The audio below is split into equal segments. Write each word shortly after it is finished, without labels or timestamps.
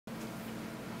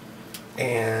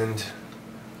And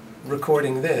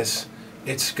recording this,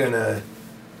 it's gonna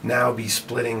now be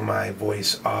splitting my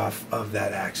voice off of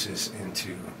that axis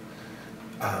into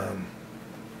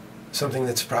something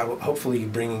that's probably, hopefully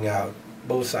bringing out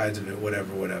both sides of it,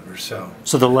 whatever. So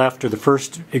the left, or the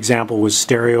first example, was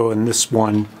stereo, and this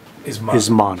one is mono. is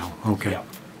mono. Okay. Yep.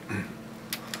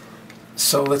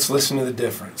 So let's listen to the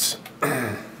difference.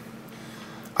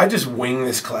 I just wing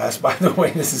this class, by the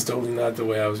way. This is totally not the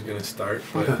way I was going to start.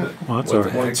 But Well, that's all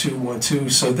right. 1, 2, 1, 2.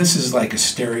 So this is like a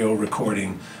stereo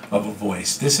recording of a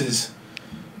voice. This is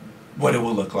what it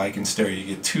will look like in stereo.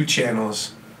 You get 2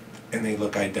 channels, and they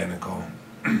look identical.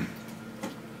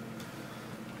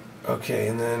 Okay,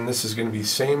 and then this is going to be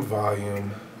same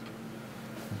volume,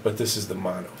 but this is the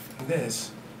mono.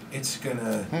 This, it's going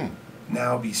to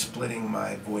now be splitting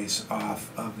my voice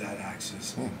off of that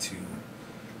axis into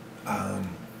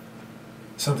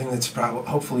something that's probably,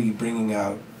 hopefully bringing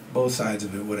out both sides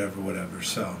of it, whatever.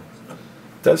 So,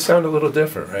 does sound a little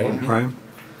different, right? Right.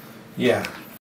 Yeah.